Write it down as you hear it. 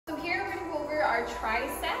our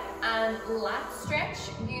tricep and lat stretch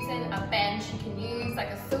using a bench. You can use like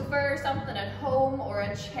a sofa or something at home or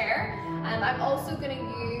a chair. I'm also going to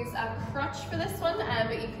use a crutch for this one,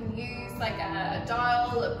 but you can use like a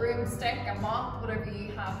dowel, a broomstick, a mop, whatever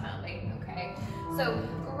you have handy. Okay, so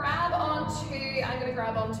I'm going to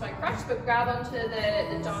grab onto my crutch, but grab onto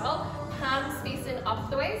the dowel, hands facing up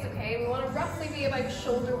the ways. Okay, we want to roughly be about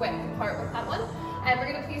shoulder width apart with that one. And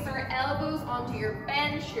we're going to place our elbows onto your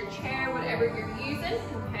bench, your chair, whatever you're using,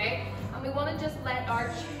 okay? And we want to just let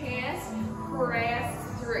our chest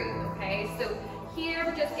press through, okay? So here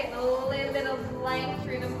we're just getting a little bit of length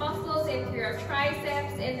through the muscles, in through our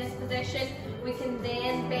triceps in this position. We can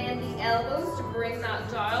then bend the elbows to bring that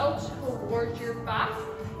dowel towards your back.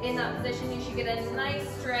 In that position, you should get a nice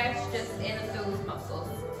stretch just in those muscles.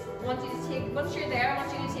 Once you're there, I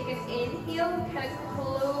want you to take an inhale, kind of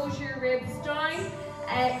close your ribs down.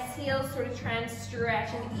 Exhale, sort of try and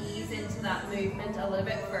stretch and ease into that movement a little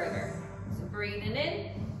bit further. So breathing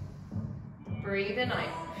in, breathing out.